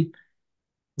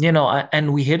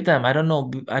 and we hear them. I don't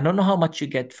know how much you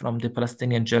get from the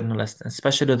Palestinian journalists,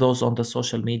 especially those on the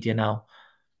social media now.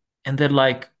 And they're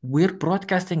like, we're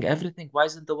broadcasting everything. Why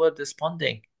isn't the world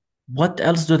responding? What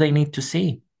else do they need to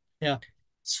see? Yeah.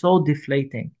 So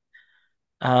deflating.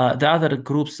 The other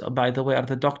groups, by the way, are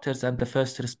the doctors and the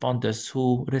first responders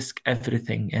who risk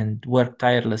everything and work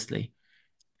tirelessly,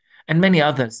 and many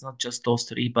others, not just those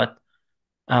three. But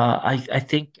I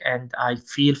think and I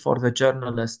feel for the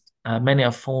journalists, many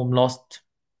of whom lost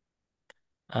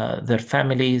their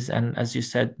families, and as you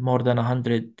said, more than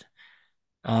 100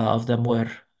 of them were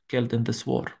killed in this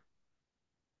war.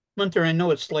 Munther, I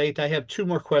know it's late. I have two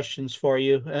more questions for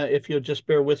you, if you'll just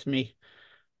bear with me.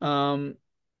 Um,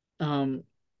 um,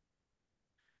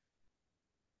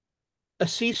 a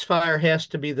ceasefire has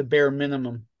to be the bare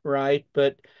minimum, right?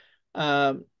 But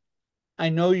um, I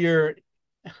know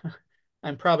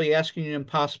I'm probably asking you an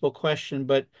impossible question,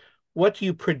 but what do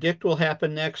you predict will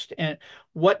happen next, and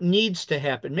what needs to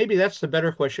happen? Maybe that's the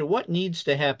better question. What needs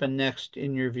to happen next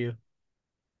in your view?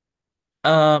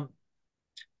 Um,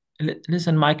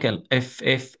 Listen, Michael, if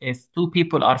two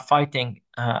people are fighting,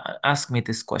 ask me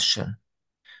this question.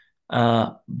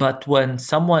 But when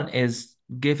someone is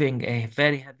giving a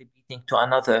very heavy beating to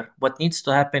another, what needs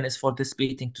to happen is for this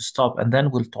beating to stop, and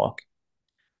then we'll talk.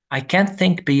 I can't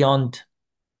think beyond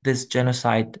this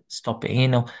genocide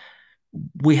stopping.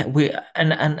 We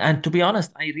and to be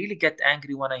honest, I really get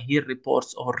angry when I hear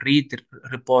reports or read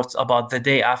reports about the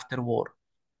day after war,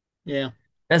 Yeah,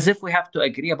 as if we have to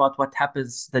agree about what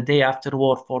happens the day after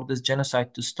war for this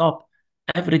genocide to stop.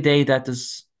 Every day that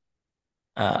is,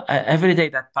 every day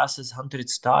that passes,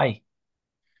 hundreds die.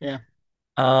 yeah,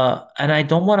 And I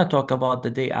don't want to talk about the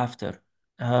day after.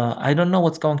 I don't know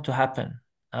what's going to happen.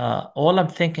 All I'm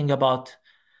thinking about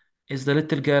is the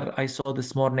little girl I saw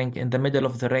this morning in the middle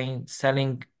of the rain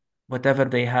selling whatever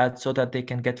they had so that they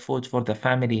can get food for the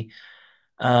family.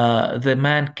 The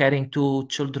man carrying two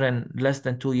children less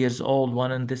than 2 years old,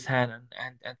 one in this hand,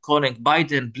 and calling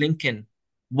Biden, Blinken.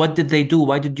 What did they do?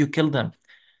 Why did you kill them?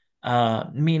 I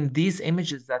mean, these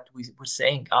images that we were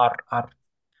saying are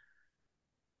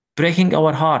breaking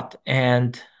our heart.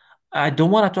 And I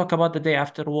don't want to talk about the day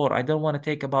after war. I don't want to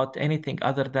take about anything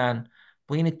other than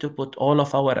we need to put all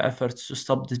of our efforts to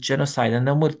stop the genocide, and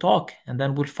then we'll talk, and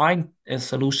then we'll find a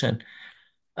solution.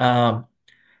 Um,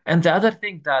 and the other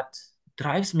thing that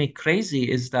drives me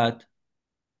crazy is that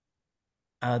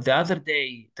the other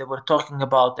day they were talking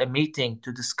about a meeting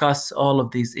to discuss all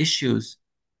of these issues.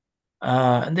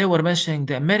 And they were mentioning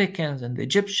the Americans and the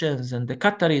Egyptians and the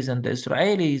Qataris and the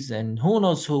Israelis and who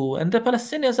knows who, and the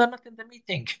Palestinians are not in the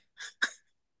meeting.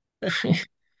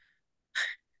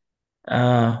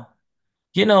 Uh,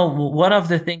 one of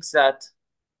the things that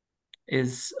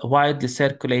is widely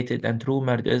circulated and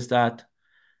rumored is that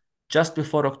just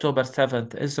before October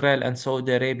 7th, Israel and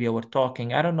Saudi Arabia were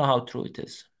talking. I don't know how true it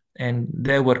is. And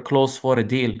they were close for a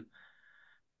deal.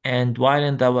 And while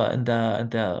at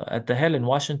the Hill in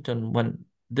Washington, when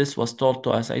this was told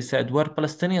to us, I said, "Were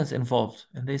Palestinians involved?"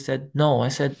 And they said, "No." I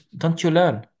said, "Don't you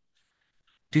learn?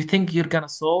 Do you think you're gonna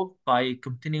solve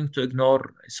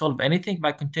anything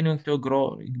by continuing to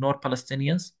ignore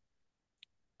Palestinians?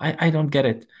 I don't get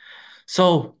it.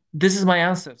 So this is my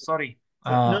answer. Sorry.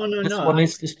 no, no, This no. one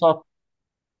needs to stop.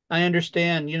 I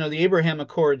understand. The Abraham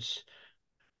Accords.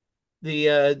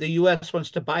 The U.S.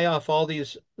 wants to buy off all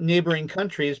these neighboring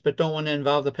countries, but don't want to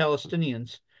involve the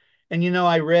Palestinians. And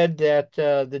I read that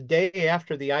the day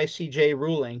after the ICJ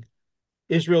ruling,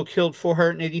 Israel killed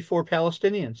 484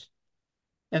 Palestinians.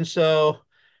 And so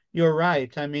you're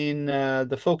right. I mean,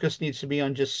 the focus needs to be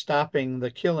on just stopping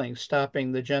the killing,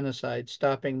 stopping the genocide,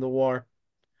 stopping the war.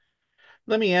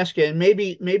 Let me ask you, and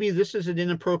maybe this is an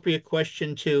inappropriate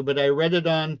question too, but I read it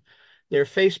on their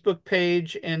Facebook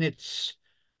page, and it's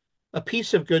a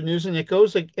piece of good news, and it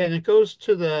goes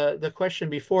to the question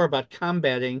before about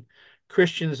combating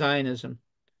Christian Zionism.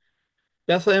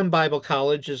 Bethlehem Bible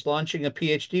College is launching a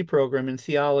PhD program in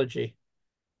theology,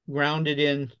 grounded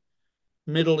in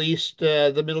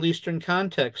the Middle Eastern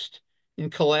context, in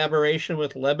collaboration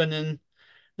with Lebanon,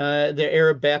 the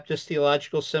Arab Baptist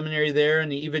Theological Seminary there,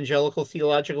 and the Evangelical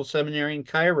Theological Seminary in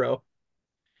Cairo,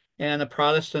 and a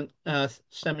Protestant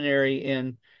seminary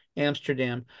in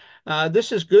Amsterdam.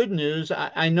 This is good news.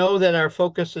 I know that our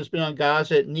focus has been on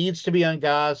Gaza. It needs to be on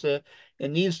Gaza.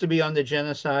 It needs to be on the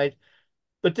genocide.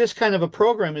 But this kind of a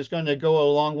program is going to go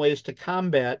a long ways to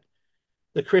combat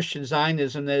the Christian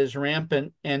Zionism that is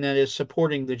rampant and that is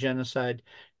supporting the genocide.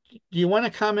 Do you want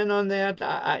to comment on that?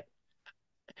 I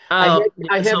have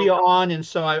you So on, and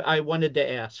so I wanted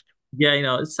to ask.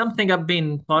 yeah, it's something I've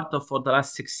been part of for the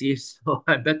last 6 years, so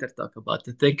I better talk about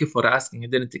it. Thank you for asking. I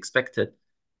didn't expect it.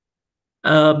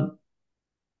 Um,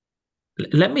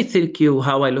 Let me tell you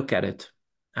how I look at it.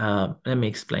 Let me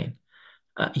explain.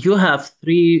 You have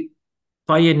three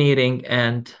pioneering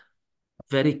and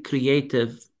very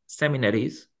creative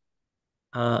seminaries,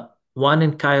 one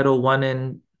in Cairo, one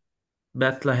in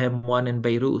Bethlehem, one in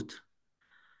Beirut.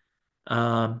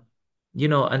 Um,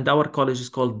 and our college is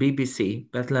called BBC,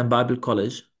 Bethlehem Bible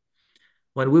College.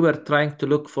 When we were trying to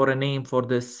look for a name for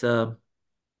this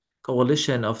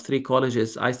coalition of three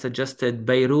colleges, I suggested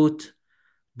Beirut,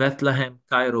 Bethlehem,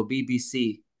 Cairo,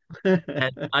 BBC.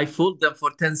 And I fooled them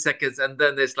for 10 seconds, and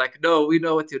then it's like, no, we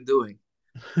know what you're doing.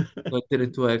 So it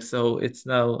didn't work. So it's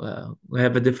now, we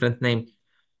have a different name.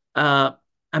 Uh,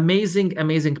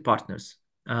 amazing partners.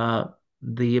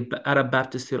 The Arab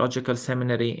Baptist Theological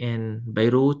Seminary in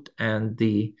Beirut and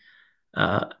the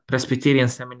Presbyterian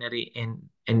Seminary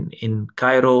in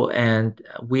Cairo, and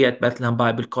we at Bethlehem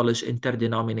Bible College,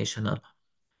 interdenominational.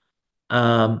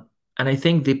 And I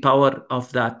think the power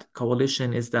of that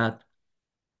coalition is that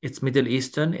it's Middle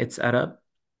Eastern, it's Arab,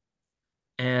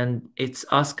 and it's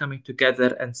us coming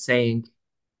together and saying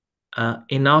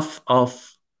enough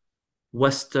of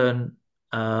Western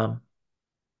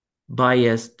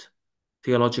biased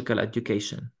theological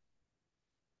education,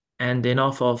 and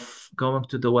enough of going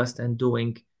to the West and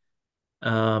doing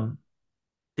the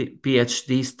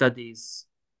PhD studies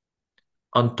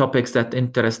on topics that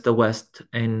interest the West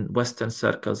in Western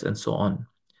circles and so on.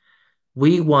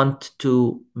 We want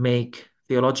to make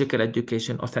theological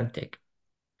education authentic,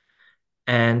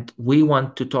 and we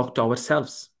want to talk to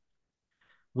ourselves.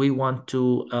 We want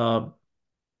to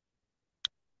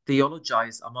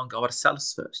theologize among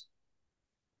ourselves first.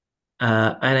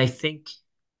 And I think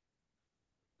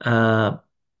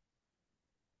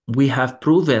we have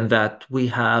proven that we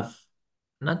have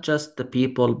not just the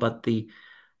people, but the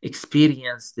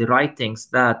experience, the writings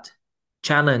that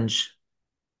challenge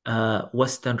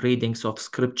Western readings of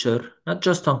scripture, not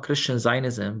just on Christian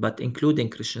Zionism, but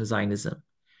including Christian Zionism.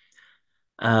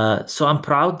 So I'm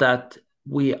proud that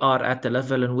we are at a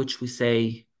level in which we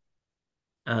say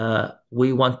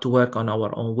we want to work on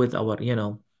our own with our,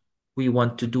 we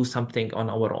want to do something on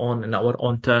our own in our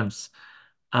own terms.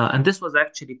 And this was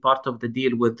actually part of the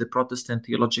deal with the Protestant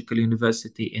Theological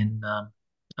University in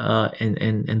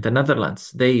the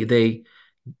Netherlands. They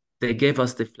gave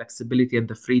us the flexibility and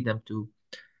the freedom to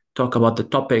talk about the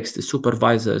topics, the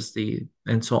supervisors,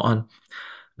 and so on.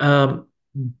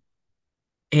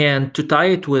 And to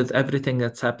tie it with everything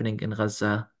that's happening in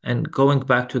Gaza and going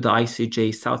back to the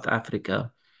ICJ, South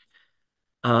Africa,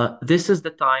 this is the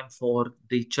time for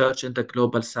the church in the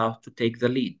global South to take the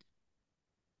lead.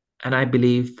 And I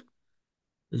believe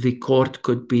the court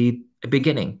could be a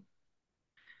beginning,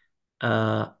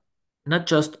 not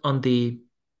just on the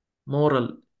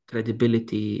moral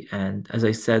credibility and, as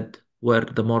I said, where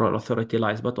the moral authority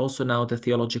lies, but also now the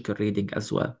theological reading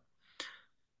as well.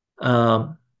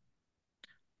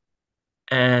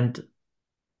 And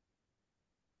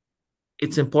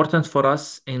it's important for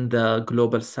us in the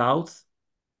global South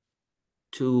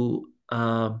to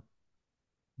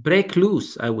break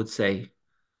loose, I would say,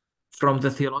 from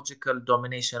the theological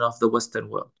domination of the Western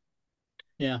world.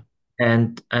 Yeah.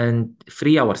 And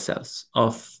free ourselves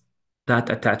of that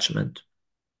attachment.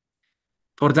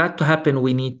 For that to happen,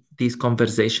 we need these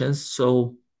conversations.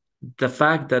 So the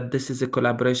fact that this is a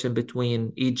collaboration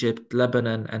between Egypt,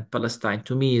 Lebanon, and Palestine,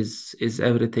 to me, is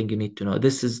everything you need to know.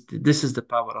 This is the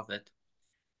power of it.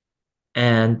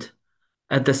 And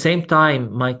at the same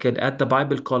time, Michael, at the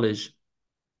Bible College,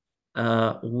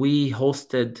 we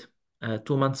hosted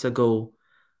 2 months ago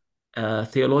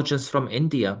theologians from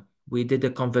India. We did a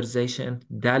conversation,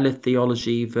 Dalit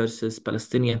theology versus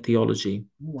Palestinian theology.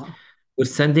 Wow. We're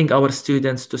sending our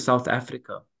students to South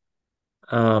Africa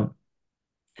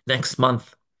next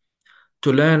month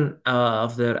to learn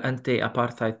of their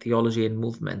anti-apartheid theology and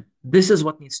movement. This is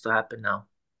what needs to happen now.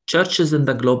 churches in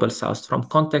the global south, from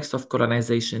context of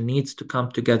colonization, needs to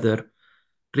come together,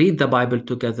 read the Bible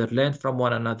together, learn from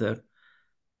one another,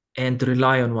 and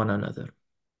rely on one another.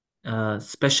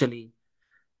 Especially,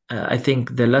 I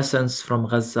think the lessons from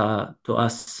Gaza to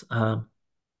us,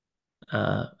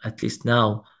 at least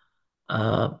now,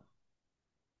 are,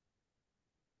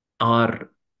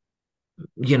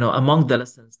 among the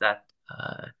lessons that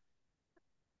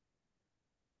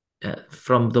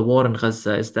from the war in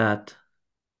Gaza is that,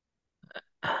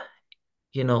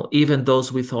 even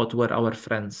those we thought were our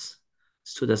friends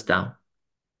stood us down.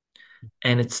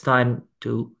 And it's time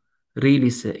to really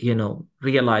say,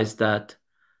 realize that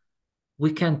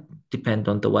we can't depend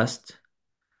on the West.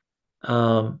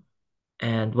 And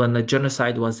when the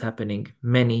genocide was happening,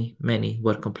 many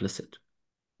were complicit.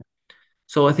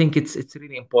 So I think it's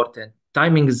really important.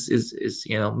 Timing is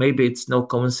maybe it's no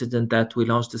coincidence that we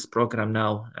launched this program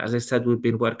now. As I said, we've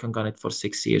been working on it for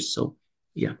 6 years. So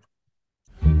yeah.